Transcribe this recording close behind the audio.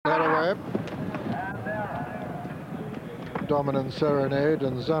Dominant Serenade,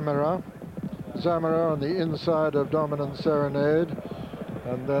 and Zamira. Zamira on the inside of Dominant Serenade,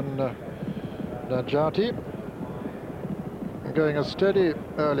 and then Najati. Going a steady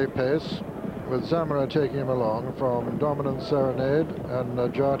early pace, with Zamira taking him along from Dominant Serenade and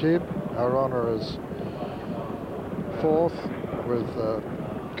Najati. Our Honour is fourth, with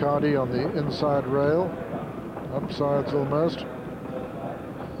Kadi on the inside rail, upsides almost.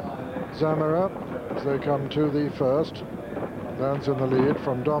 Zamira, as they come to the first, lands in the lead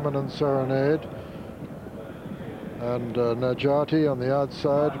from Dominant Serenade. And Najati on the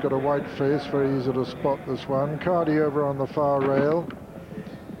outside, got a white face, very easy to spot this one. Kadi over on the far rail.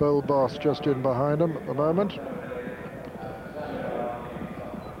 Bold Boss just in behind him at the moment.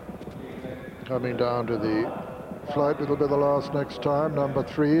 Coming down to the flight, it'll be the last next time. Number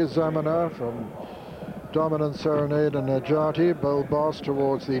 3, Zamina from Dominant Serenade and Najati. Bold Boss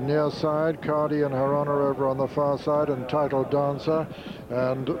towards the near side. Kadi and her Honour over on the far side, and Title Dancer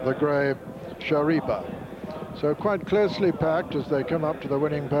and the grey Sharipa. So quite closely packed as they come up to the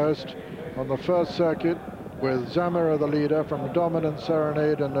winning post on the first circuit, with Zamira the leader from Dominant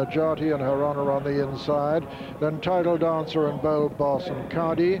Serenade and Najati and her Honour on the inside. Then Title Dancer and Bold Boss and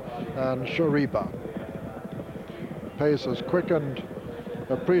Kadi and Sharipa. Pace has quickened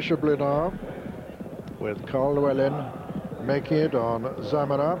appreciably now, with Llewellyn making it on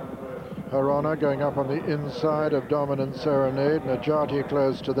Zamira. Her Honour going up on the inside of Dominant Serenade. Najati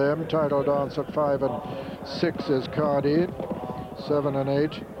close to them. Title Dancer 5 and 6 is Kadi. 7 and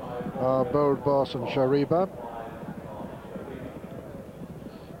 8 are Bold Boss and Shariba.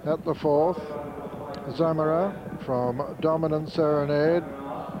 At the fourth, Zamira from Dominant Serenade.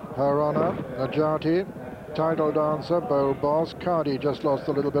 Her Honour, Najati. Title Dancer, Bold Boss. Kadi just lost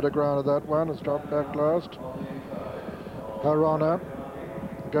a little bit of ground of that one. Has dropped back last. Her Honour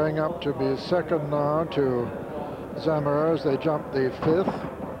going up to be second now to Zamira as they jump the fifth,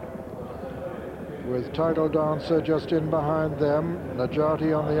 with Title Dancer just in behind them,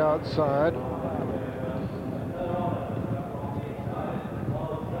 Najati on the outside.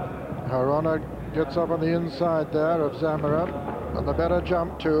 Her Honour gets up on the inside there of Zamira, and the better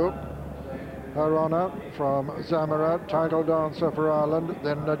jump too. Her Honour from Zamira, Title Dancer for Ireland,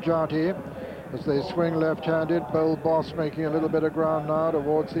 then Najati as they swing left-handed. Bold Boss making a little bit of ground now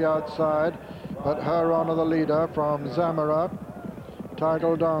towards the outside, but Her Honour the leader from Zamira.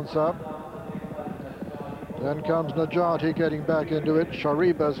 Title Dancer. Then comes Najati getting back into it.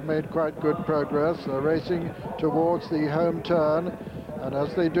 Shariba's made quite good progress. They're racing towards the home turn, and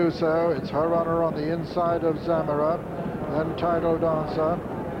as they do so, it's Her Honour on the inside of Zamira, then Title Dancer.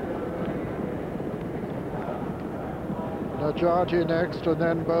 Najati next, and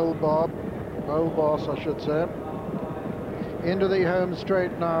then Bold Boss, I should say. Into the home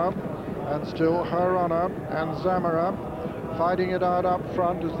straight now, and still Her Honour and Zamira fighting it out up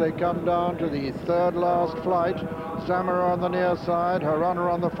front as they come down to the third last flight. Zamira on the near side, Her Honour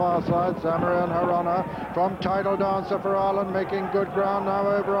on the far side. Zamira and Her Honour from Title Dancer for Ireland making good ground now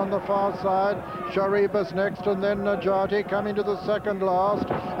over on the far side. Shariba's next, and then Najati coming to the second last,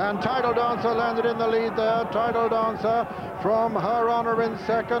 and Title Dancer landed in the lead there. Title Dancer from Her Honour in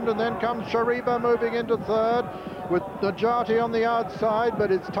second, and then comes Shariba moving into third, with Najati on the outside,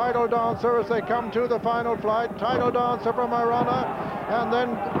 but it's Title Dancer as they come to the final flight. Title Dancer from Her Honour, and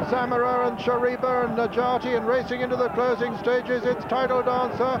then Zamira and Shariba and Najati, and racing into the closing stages, it's Title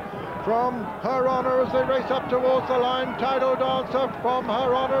Dancer from Her Honour as they race up towards the line. Title Dancer from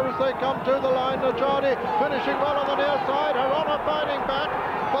Her Honour as they come to the line. Najati finishing well on the near side. Her Honour fighting back,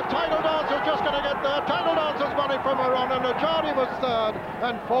 but Title Dancer's just going to get there. Title Dancer's running from Her Honour. Najati was third,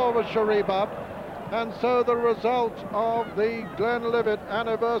 and 4 was Shariba. And so the result of the Glenlivet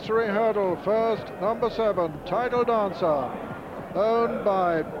anniversary hurdle. First, number 7, Title Dancer, owned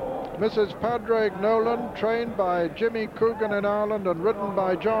by Mrs. Padraig Nolan, trained by Jimmy Coogan in Ireland and ridden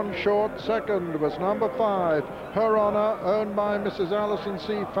by John Short. Second was number 5, Her Honour, owned by Mrs. Alison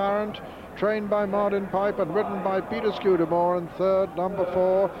C. Farrant, trained by Martin Pipe and ridden by Peter Scudamore. And third, number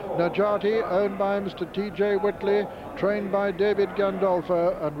 4, Najati, owned by Mr. T.J. Whitley, trained by David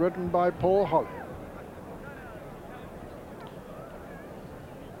Gandolfo and ridden by Paul Holly.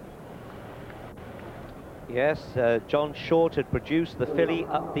 Yes, John Short had produced the filly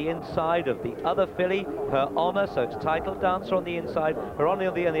up the inside of the other filly, Her Honour, so it's Title Dancer on the inside, Her Honour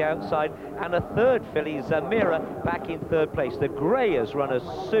on the outside, and a third filly, Zamira, back in third place. The grey has run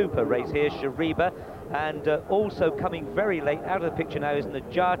a super race here. Shariba And also coming very late out of the picture now is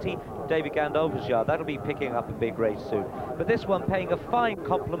Nijati, David Gandolf's. That'll be picking up a big race soon. But this one paying a fine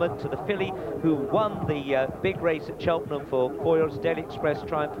compliment to the filly who won the big race at Cheltenham for 4 years, Daily Express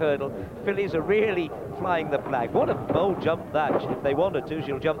Triumph Hurdle. Fillies are really flying the flag. What a bold jump that. If they wanted to,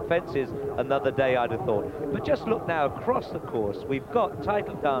 she'll jump fences another day, I'd have thought. But just look now across the course. We've got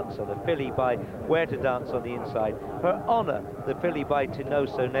Title Dancer, the filly by Where to Dance on the inside. Her Honour, the filly by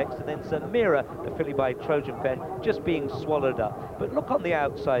Tinoso next. And then Zamira, the filly by Trojan Fen, just being swallowed up. But look on the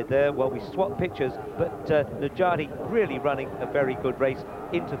outside there. Well, we swap pictures, but Nijati really running a very good race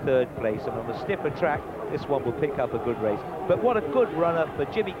into third place. And on a stiffer track, this one will pick up a good race. But what a good runner for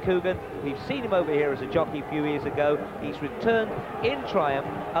Jimmy Coogan. We've seen him over here as a jockey a few years ago. He's returned in triumph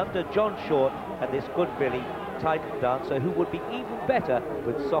under John Short and this good filly, Title Dancer, who would be even better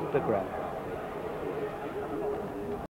with softer ground.